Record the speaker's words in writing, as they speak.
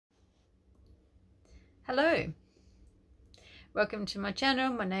Hello, welcome to my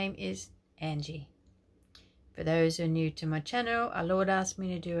channel. My name is Angie. For those who are new to my channel, our Lord asked me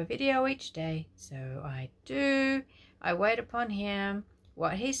to do a video each day, so I do. I wait upon Him,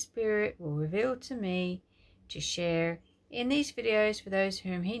 what His Spirit will reveal to me to share in these videos for those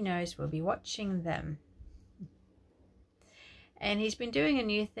whom He knows will be watching them. And He's been doing a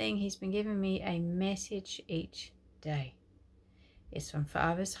new thing. He's been giving me a message each day. It's from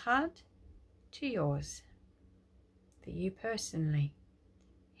Father's heart to yours, for you personally.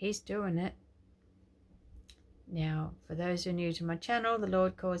 He's doing it. Now, for those who are new to my channel, the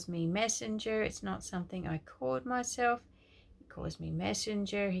Lord calls me messenger. It's not something I called myself. He calls me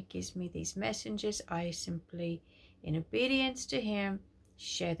messenger. He gives me these messengers. I simply, in obedience to Him,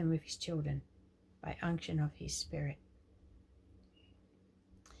 share them with His children by unction of His Spirit.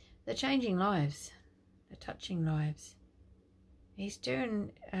 They're changing lives. They're touching lives. He's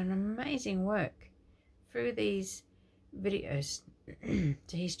doing an amazing work through these videos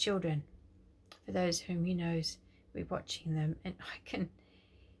to His children, for those whom He knows we're watching them. And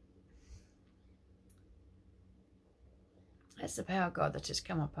that's the power of God that has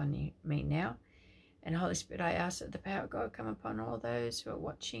come upon me now. And Holy Spirit, I ask that the power of God come upon all those who are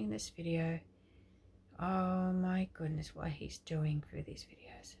watching this video. Oh my goodness, what He's doing through these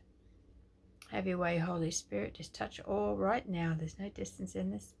videos. Have your way, Holy Spirit. Just touch all right now. There's no distance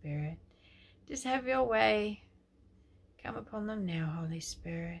in the Spirit. Just have your way. Come upon them now, Holy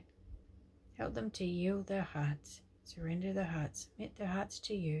Spirit. Help them to yield their hearts, surrender their hearts, submit their hearts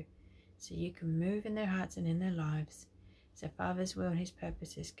to you, so you can move in their hearts and in their lives, so Father's will and His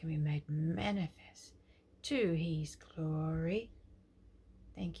purposes can be made manifest to His glory.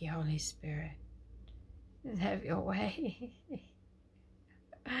 Thank you, Holy Spirit. Have your way.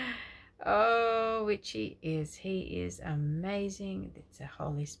 Oh, which He is. He is amazing. It's a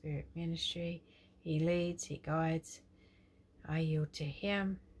Holy Spirit ministry. He leads, He guides. I yield to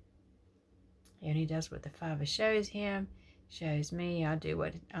Him. He only does what the Father shows Him, shows me. I do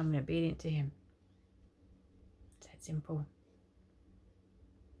what I'm obedient to Him. It's that simple.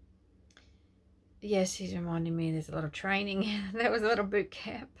 Yes, He's reminding me there's a lot of training. There was a little boot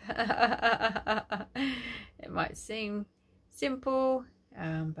camp. It might seem simple,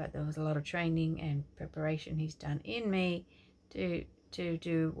 but there was a lot of training and preparation He's done in me to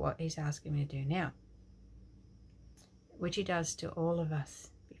do what He's asking me to do now, which He does to all of us.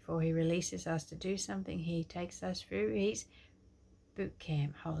 Before He releases us to do something, He takes us through His boot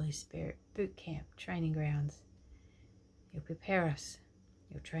camp, Holy Spirit, boot camp, training grounds. He'll prepare us.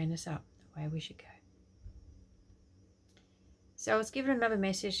 He'll train us up the way we should go. So I was given another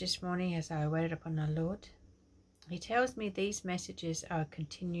message this morning as I waited upon our Lord. He tells me these messages are a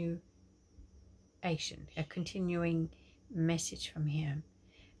continuation, a continuing message from Him.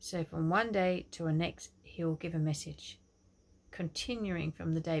 So from one day to the next, He'll give a message, continuing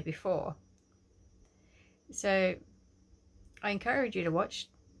from the day before. So I encourage you to watch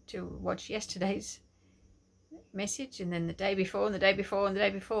yesterday's message, and then the day before, and the day before, and the day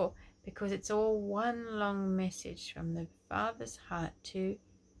before, because it's all one long message from the Father's heart to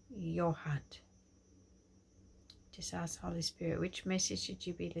your heart. Just ask Holy Spirit, which message should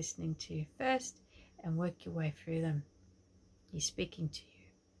you be listening to first, and work your way through them. He's speaking to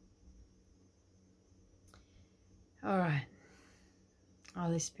you. All right.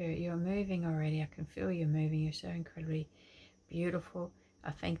 Holy Spirit, you're moving already. I can feel you moving. You're so incredibly beautiful.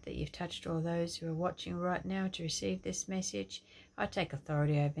 I thank that you've touched all those who are watching right now to receive this message. I take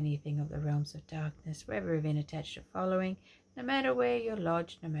authority over anything of the realms of darkness, wherever you've been attached or following, no matter where you're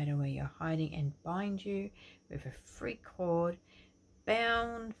lodged, no matter where you're hiding, and bind you with a free cord,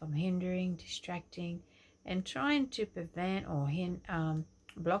 bound from hindering, distracting, and trying to prevent or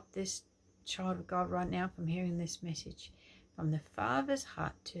block this child of God right now from hearing this message from the Father's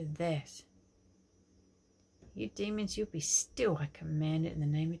heart to theirs. You demons, you'll be still. I command it in the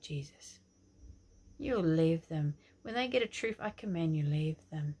name of Jesus. You'll leave them. When they get a truth, I command you leave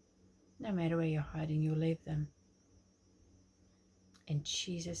them. No matter where you're hiding, you'll leave them. In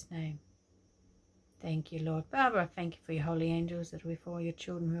Jesus' name. Thank you, Lord. Father, I thank you for your holy angels that are with all your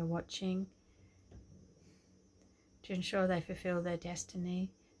children who are watching, to ensure they fulfill their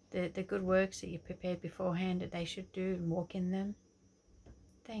destiny, the good works that you prepared beforehand that they should do and walk in them.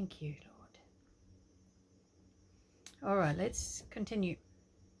 Thank you, Lord. All right, let's continue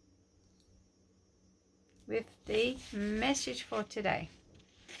with the message for today.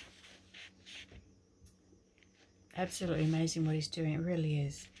 Absolutely amazing what He's doing. It really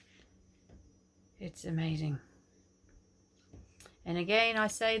is. It's amazing. And again, I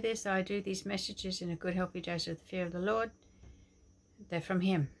say this, I do these messages in a good, healthy dose of the fear of the Lord. They're from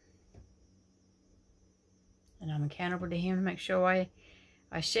Him. I'm accountable to him to make sure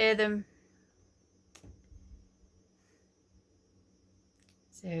I share them.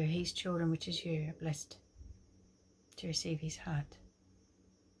 So his children, which is you, are blessed to receive his heart.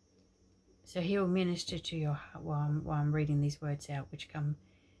 So he will minister to your heart while I'm reading these words out, which come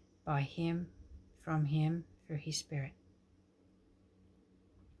by him, from him, through his spirit.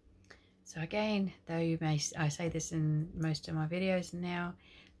 So again, though I say this in most of my videos now,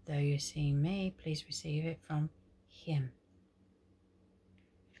 though you're seeing me, please receive it from him.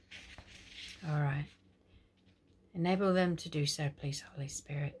 All right. Enable them to do so, please, Holy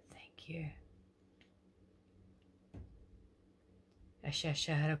Spirit. Thank you.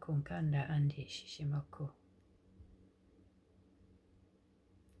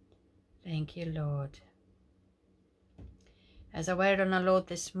 Thank you, Lord. As I waited on the Lord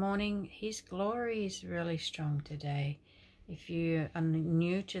this morning, his glory is really strong today. If you are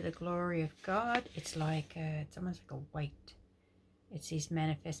new to the glory of God, it's like it's almost like a weight. It's his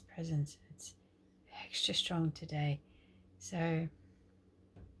manifest presence. It's extra strong today. So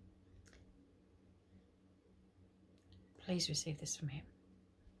please receive this from him.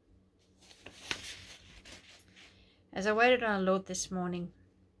 As I waited on the Lord this morning,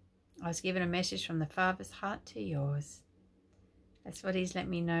 I was given a message from the Father's heart to yours. That's what he's let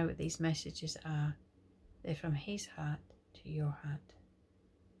me know what these messages are. They're from his heart to your heart.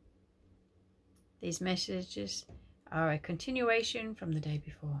 These messages are a continuation from the day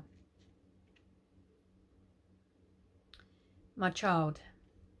before. My child,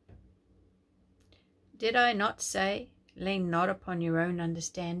 did I not say, lean not upon your own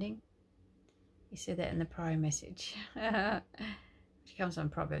understanding? He said that in the prior message, which comes on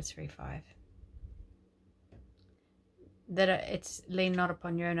Proverbs 3:5. That it's lean not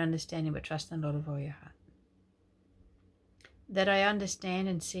upon your own understanding, but trust in the Lord with all your heart. That I understand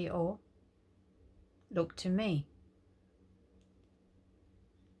and see all, look to me.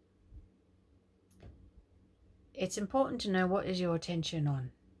 It's important to know what is your attention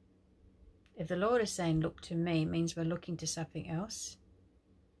on. If the Lord is saying look to me, it means we're looking to something else.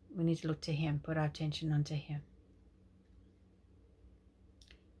 We need to look to him, put our attention onto him.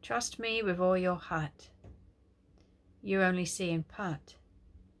 Trust me with all your heart. You only see in part.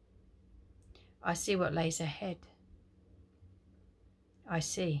 I see what lays ahead. I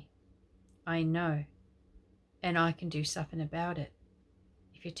see, I know, and I can do something about it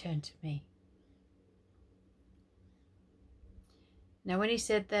if you turn to me. Now when he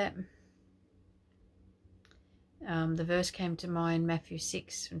said that, the verse came to mind, Matthew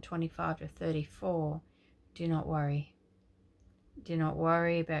 6 from 25 to 34. Do not worry. Do not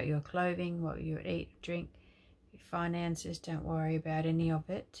worry about your clothing, what you eat, drink, your finances. Don't worry about any of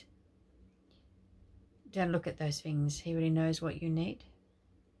it. Don't look at those things. He already knows what you need.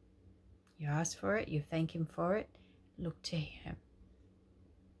 You ask for it, you thank him for it. Look to him.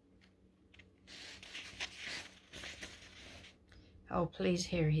 Oh, please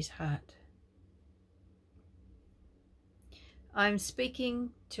hear his heart. I'm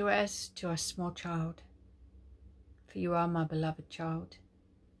speaking to us, to a small child, for you are my beloved child.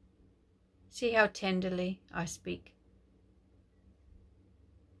 See how tenderly I speak,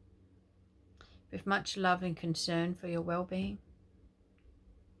 with much love and concern for your well-being.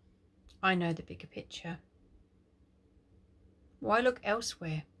 I know the bigger picture. Why look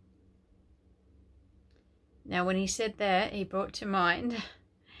elsewhere? Now when he said that, he brought to mind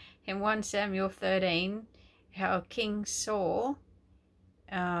in 1 Samuel 13 how King Saul,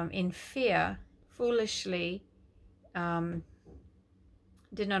 in fear, foolishly did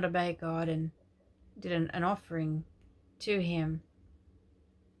not obey God and did an offering to him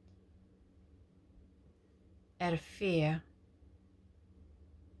out of fear.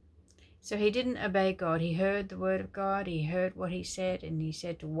 So he didn't obey God. He heard the word of God. He heard what he said, and he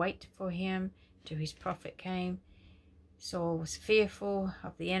said to wait for him till his prophet came. Saul was fearful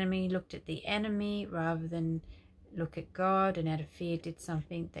of the enemy, looked at the enemy rather than look at God, and out of fear did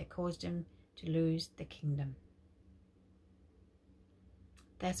something that caused him to lose the kingdom.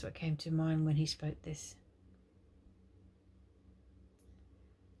 That's what came to mind when he spoke this.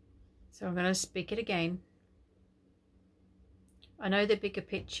 So I'm going to speak it again. I know the bigger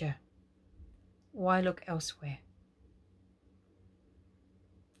picture. Why look elsewhere?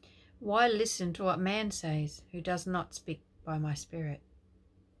 Why listen to what man says, who does not speak by my spirit,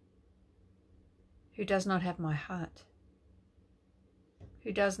 who does not have my heart,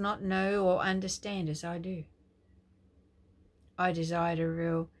 who does not know or understand as I do? I desire to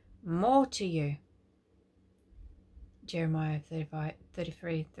reveal more to you. Jeremiah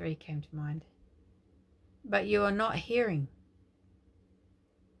 33:3 came to mind. But you are not hearing.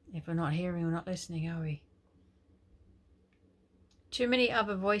 If we're not hearing, we're not listening, are we? Too many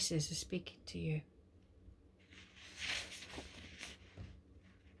other voices are speaking to you.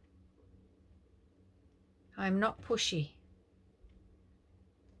 I'm not pushy.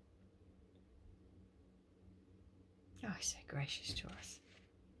 Oh, he's so gracious to us.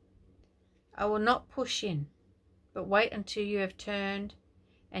 I will not push in, but wait until you have turned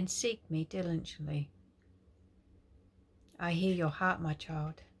and seek me diligently. I hear your heart, my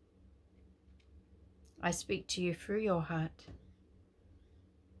child. I speak to you through your heart.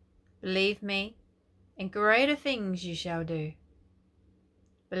 Believe me, and greater things you shall do.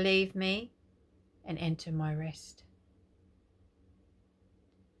 Believe me, and enter my rest.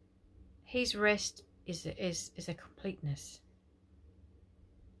 His rest is a completeness,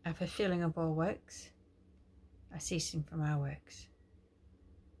 a fulfilling of all works, a ceasing from our works.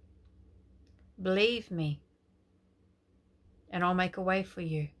 Believe me, and I'll make a way for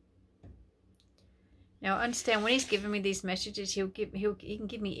you. Now understand, when he's giving me these messages, he can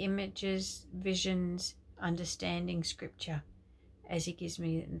give me images, visions, understanding scripture. As he gives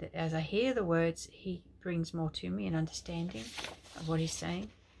me, as I hear the words, he brings more to me, an understanding of what he's saying.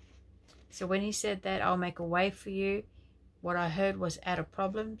 So when he said that, I'll make a way for you, what I heard was out of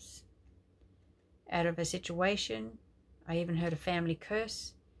problems, out of a situation. I even heard a family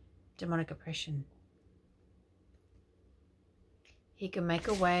curse, demonic oppression. He can make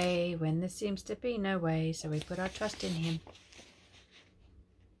a way when there seems to be no way, so we put our trust in him.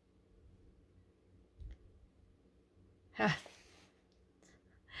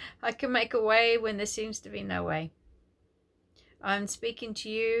 I can make a way when there seems to be no way. I'm speaking to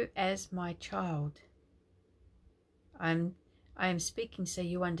you as my child. I am speaking so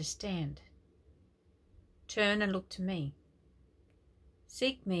you understand. Turn and look to me.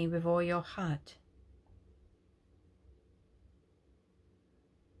 Seek me with all your heart.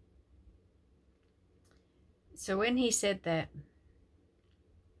 So when he said that,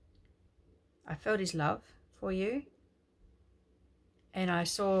 I felt his love for you, and I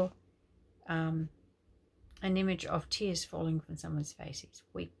saw an image of tears falling from someone's face. He's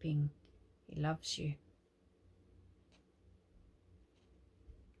weeping. He loves you.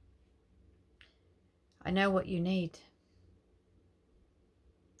 I know what you need.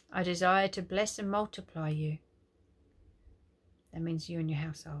 I desire to bless and multiply you. That means you and your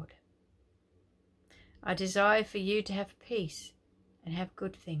household. I desire for you to have peace and have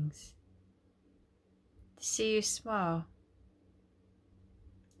good things. To see you smile.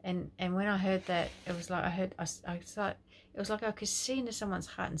 And when I heard that, it was like it was like I could see into someone's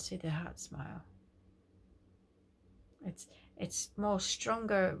heart and see their heart smile. It's more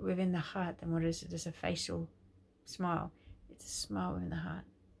stronger within the heart than what is just a facial smile. It's a smile in the heart.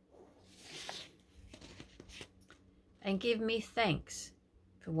 And give me thanks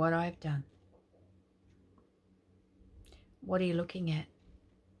for what I've done. What are you looking at?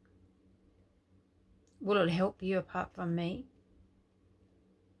 Will it help you apart from me?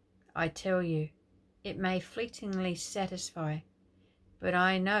 I tell you, it may fleetingly satisfy, but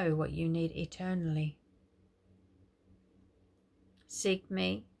I know what you need eternally. Seek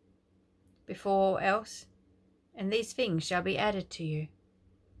me before all else, and these things shall be added to you.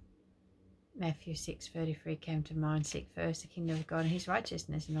 Matthew 6:33 came to mind. Seek first the kingdom of God and his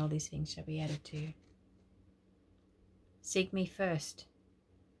righteousness, and all these things shall be added to you. Seek me first.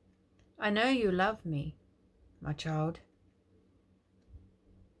 I know you love me, my child.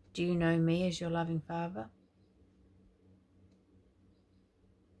 Do you know me as your loving Father?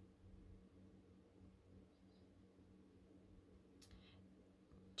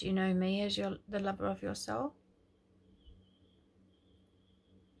 Do you know me as the lover of your soul?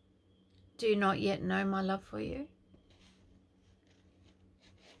 Do you not yet know my love for you?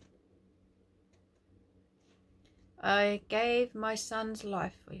 I gave my son's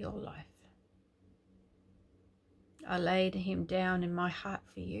life for your life. I laid him down in my heart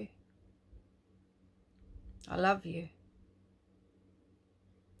for you. I love you.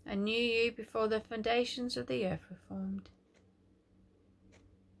 I knew you before the foundations of the earth were formed.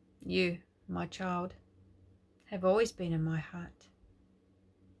 You, my child, have always been in my heart.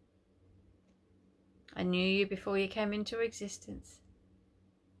 I knew you before you came into existence.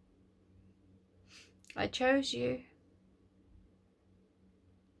 I chose you.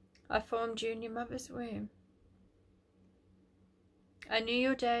 I formed you in your mother's womb. I knew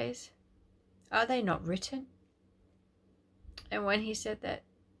your days. Are they not written? And when he said that,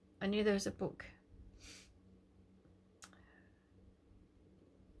 I knew there was a book.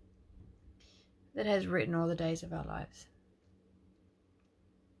 That has written all the days of our lives.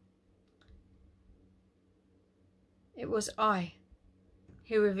 It was I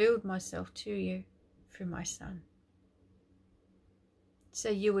who revealed myself to you through my son. so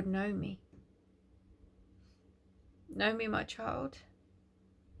you would know me. Know me, my child,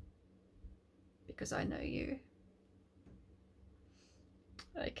 because I know you.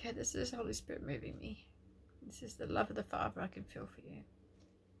 Okay, this is Holy Spirit moving me. This is the love of the Father I can feel for you.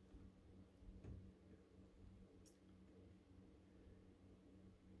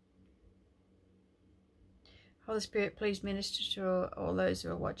 Holy Spirit, please minister to all those who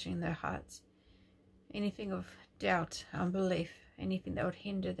are watching their hearts. Anything of doubt, unbelief, anything that would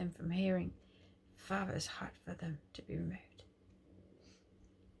hinder them from hearing Father's heart for them to be removed.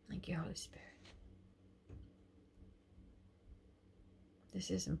 Thank you, Holy Spirit.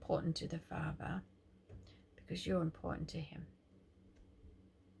 This is important to the Father because you're important to him.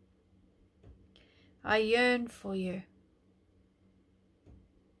 I yearn for you.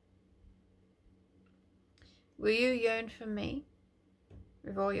 Will you yearn for me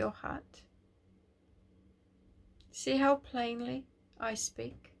with all your heart? See how plainly I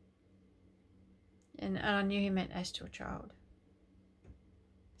speak? And I knew he meant as to a child.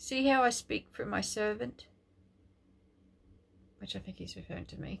 See how I speak through my servant? Which I think he's referring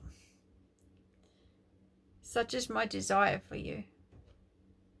to me. Such is my desire for you.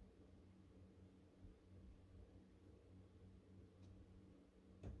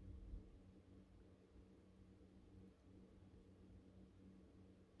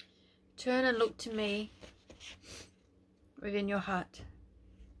 Turn and look to me within your heart.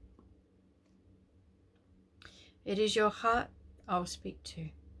 It is your heart I'll speak to.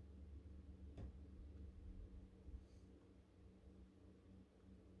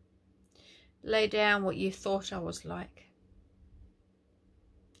 Lay down what you thought I was like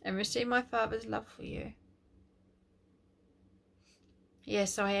and receive my Father's love for you.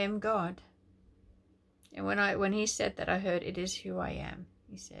 Yes, I am God. And when he said that, I heard, it is who I am,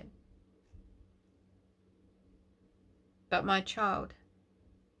 he said. But my child,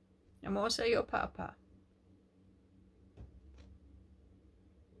 I'm also your Papa.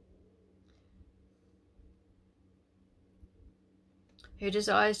 Who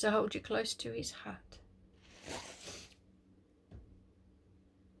desires to hold you close to his heart.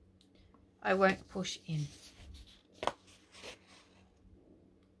 I won't push in.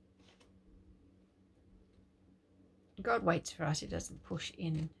 God waits for us, he doesn't push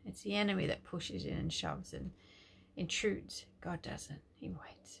in. It's the enemy that pushes in and shoves and intrudes. God doesn't, he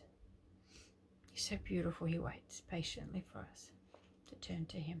waits. He's so beautiful, he waits patiently for us to turn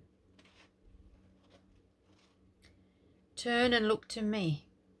to him. Turn and look to me.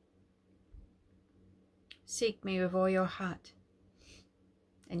 Seek me with all your heart,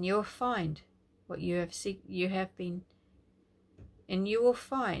 and you'll find what you will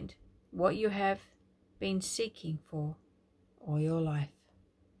find what you have been seeking for all your life.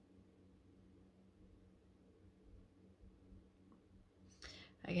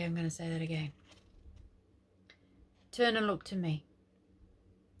 Okay, I'm going to say that again. Turn and look to me.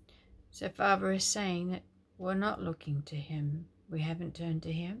 So Father is saying that we're not looking to him. We haven't turned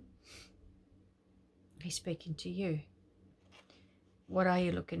to him. He's speaking to you. What are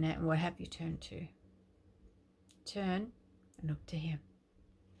you looking at and what have you turned to? Turn and look to him.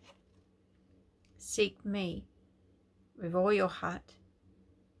 Seek me with all your heart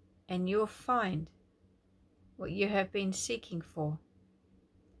and you'll find what you have been seeking for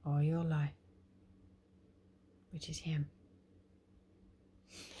all your life, which is him.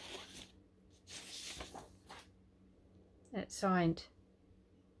 It's signed,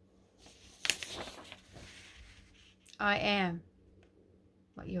 I am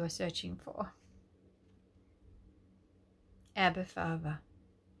what you are searching for. Abba Father,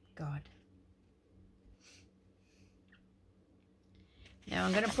 God. Now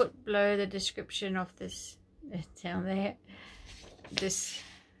I'm going to put below the description of this down there, this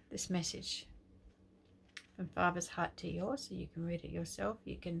message from Father's heart to yours, so you can read it yourself.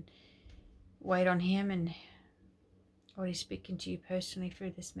 You can wait on him and what he's speaking to you personally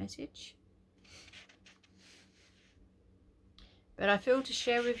through this message. But I feel to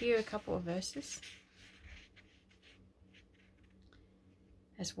share with you a couple of verses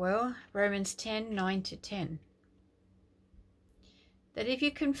as well. Romans 10:9-10. That if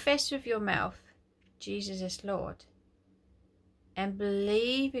you confess with your mouth Jesus is Lord and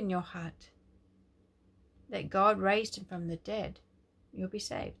believe in your heart that God raised him from the dead, you'll be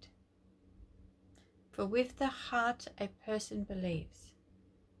saved. For with the heart a person believes,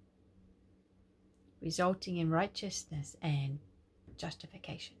 resulting in righteousness and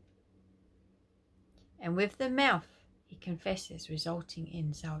justification. And with the mouth he confesses, resulting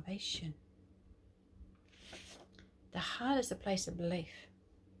in salvation. The heart is a place of belief.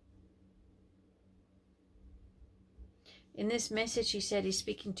 In this message, he said he's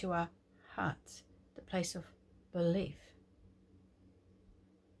speaking to our hearts, the place of belief.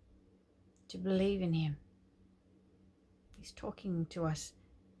 To believe in him. He's talking to us,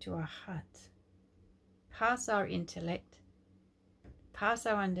 to our hearts. Past our intellect, past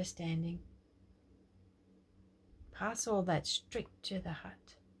our understanding, past all that, straight to the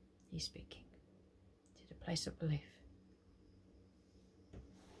heart. He's speaking to the place of belief.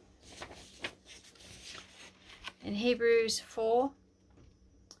 In Hebrews 4,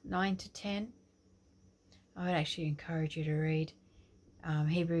 9 to 10, I would actually encourage you to read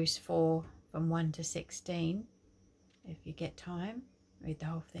Hebrews 4 from 1 to 16. If you get time, read the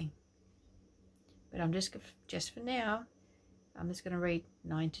whole thing. But I'm just for now, I'm just going to read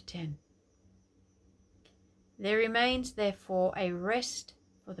 9 to 10. There remains therefore a rest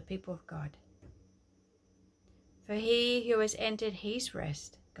for the people of God. For he who has entered his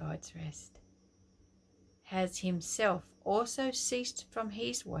rest, God's rest, has himself also ceased from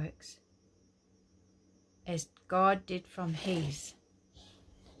his works, as God did from his.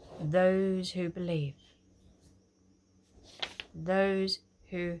 Those who believe. Those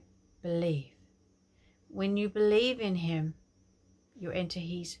who believe. When you believe in him, you enter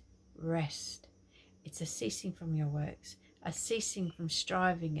his rest. It's a ceasing from your works, a ceasing from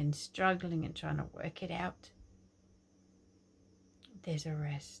striving and struggling and trying to work it out. There's a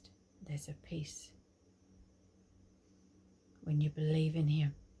rest. There's a peace. When you believe in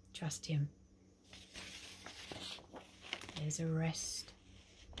him, trust him, there's a rest.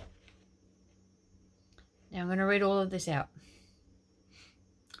 Now I'm going to read all of this out.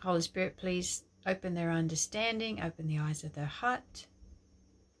 Holy Spirit, please open their understanding, open the eyes of their heart,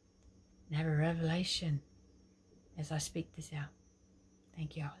 and have a revelation as I speak this out.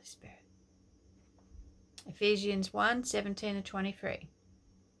 Thank you, Holy Spirit. Ephesians 1, 17 and 23.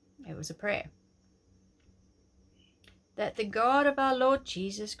 It was a prayer. That the God of our Lord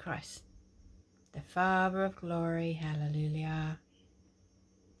Jesus Christ, the Father of glory, hallelujah,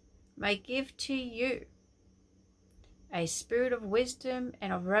 may give to you a spirit of wisdom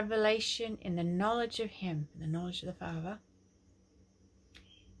and of revelation in the knowledge of him, the knowledge of the Father.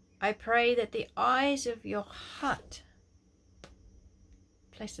 I pray that the eyes of your heart,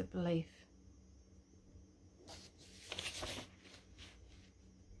 place of belief,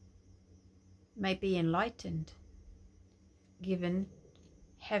 may be enlightened, given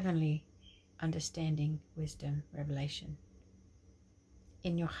heavenly understanding, wisdom, revelation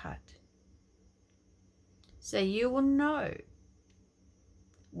in your heart. So you will know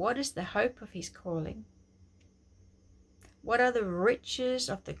what is the hope of his calling, what are the riches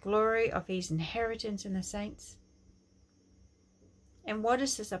of the glory of his inheritance in the saints, and what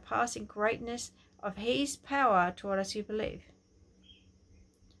is the surpassing greatness of his power toward us who believe.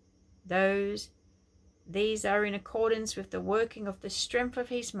 These are in accordance with the working of the strength of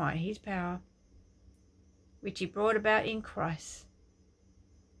his might, his power, which he brought about in Christ,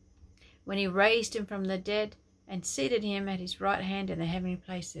 when he raised him from the dead and seated him at his right hand in the heavenly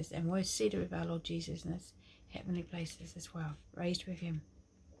places. And we're seated with our Lord Jesus in his heavenly places as well, raised with him.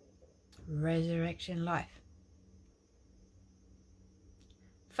 Resurrection life.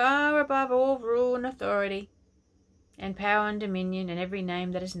 Far above all rule and authority, and power and dominion, and every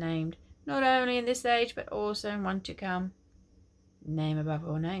name that is named, not only in this age, but also in one to come. Name above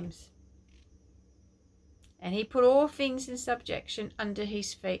all names. And he put all things in subjection under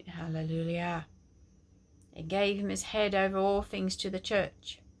his feet. Hallelujah. And gave him his head over all things to the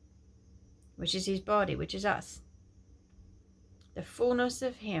church, which is his body, which is us. The fullness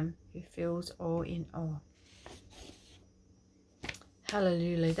of him who fills all in all.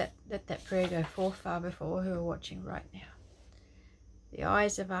 Hallelujah. Let that prayer go forth, Father, for all who are watching right now. The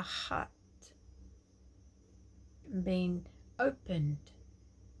eyes of our heart being opened,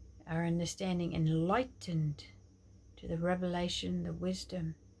 our understanding enlightened to the revelation, the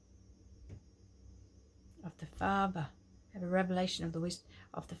wisdom of the Father. Have a revelation of the wisdom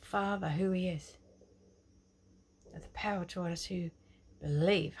of the Father, who he is, of the power toward us who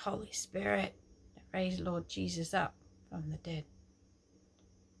believe. Holy Spirit that raised Lord Jesus up from the dead.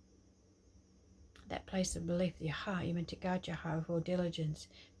 That place of belief, your heart, you're meant to guard your heart with all diligence,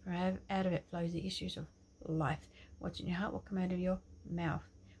 for out of it flows the issues of life. What's in your heart will come out of your mouth.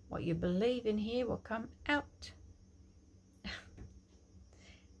 What you believe in here will come out.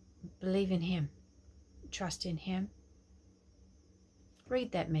 Believe in him. Trust in him.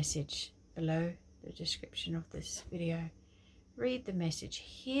 Read that message below the description of this video. Read the message.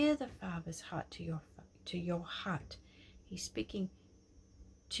 Hear the Father's heart to your heart. He's speaking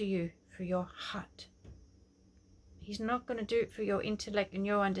to you for your heart. He's not going to do it for your intellect and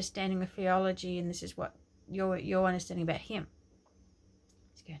your understanding of theology, and this is what your understanding about him.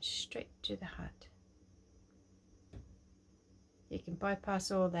 He's going straight to the heart. You can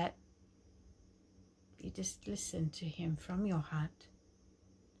bypass all that. You just listen to him from your heart.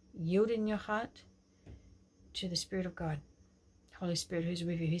 Yield in your heart to the Spirit of God. Holy Spirit who's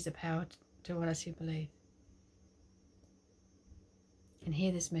with you, he's the power to what us who believe. And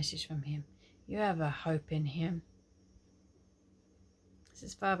hear this message from him. You have a hope in him. This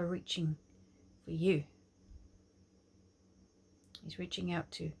is Father reaching for you. He's reaching out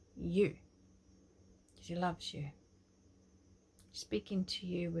to you because he loves you. Speaking to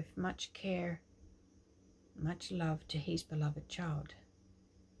you with much care, much love to his beloved child.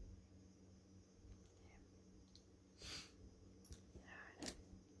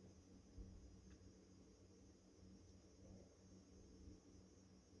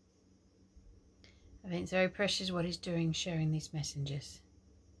 I think it's very precious what he's doing, sharing these messengers.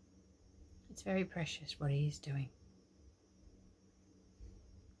 It's very precious what he is doing.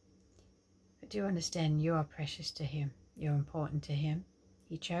 But do understand you are precious to him. You're important to him.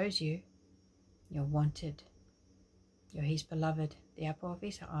 He chose you. You're wanted. You're his beloved, the apple of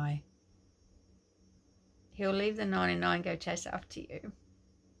his eye. He'll leave the 99, go chase after you.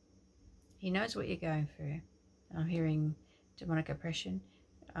 He knows what you're going through. I'm hearing demonic oppression,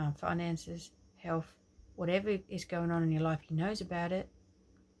 finances, health, whatever is going on in your life, he knows about it.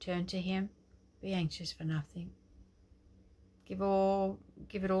 Turn to him. Be anxious for nothing. Give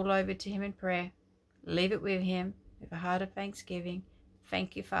it all over to him in prayer. Leave it with him with a heart of thanksgiving.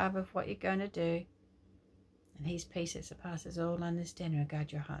 Thank you, Father, for what you're going to do. And his peace that surpasses all understanding will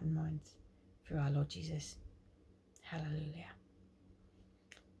guard your heart and minds through our Lord Jesus. Hallelujah.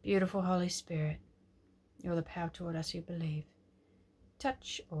 Beautiful Holy Spirit, you're the power toward us who believe.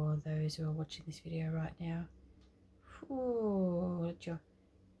 Touch all those who are watching this video right now. Ooh, let your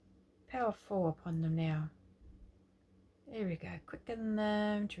power fall upon them now. There we go. Quicken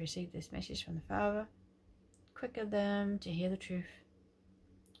them to receive this message from the Father. Quicken them to hear the truth.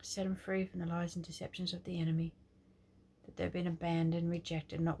 Set them free from the lies and deceptions of the enemy. That they've been abandoned,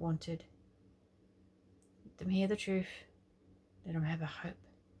 rejected, not wanted. Let them hear the truth. Let them have a hope.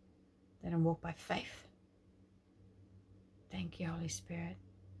 Let them walk by faith. Thank you, Holy Spirit.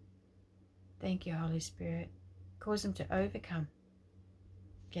 Thank you, Holy Spirit. Cause them to overcome.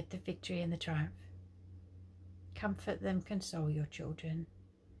 Get the victory and the triumph. Comfort them, console your children.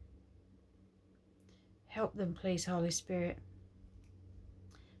 Help them, please, Holy Spirit,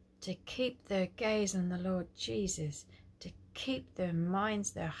 to keep their gaze on the Lord Jesus, to keep their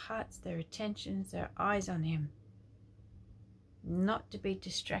minds, their hearts, their attentions, their eyes on him. Not to be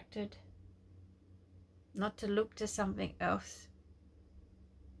distracted, not to look to something else,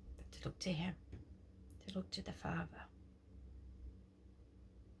 but to look to him, to look to the Father,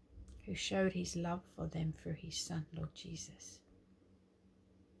 who showed his love for them through his Son, Lord Jesus.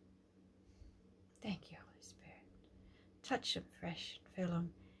 Thank you, Holy Spirit. Touch them fresh, fill them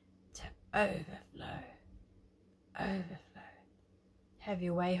to overflow, overflow. Have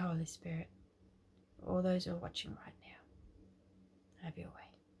your way, Holy Spirit. For all those who are watching right now, have your way.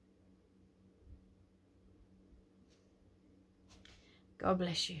 God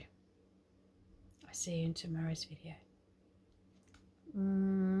bless you. I'll see you in tomorrow's video.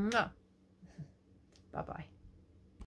 Bye-bye.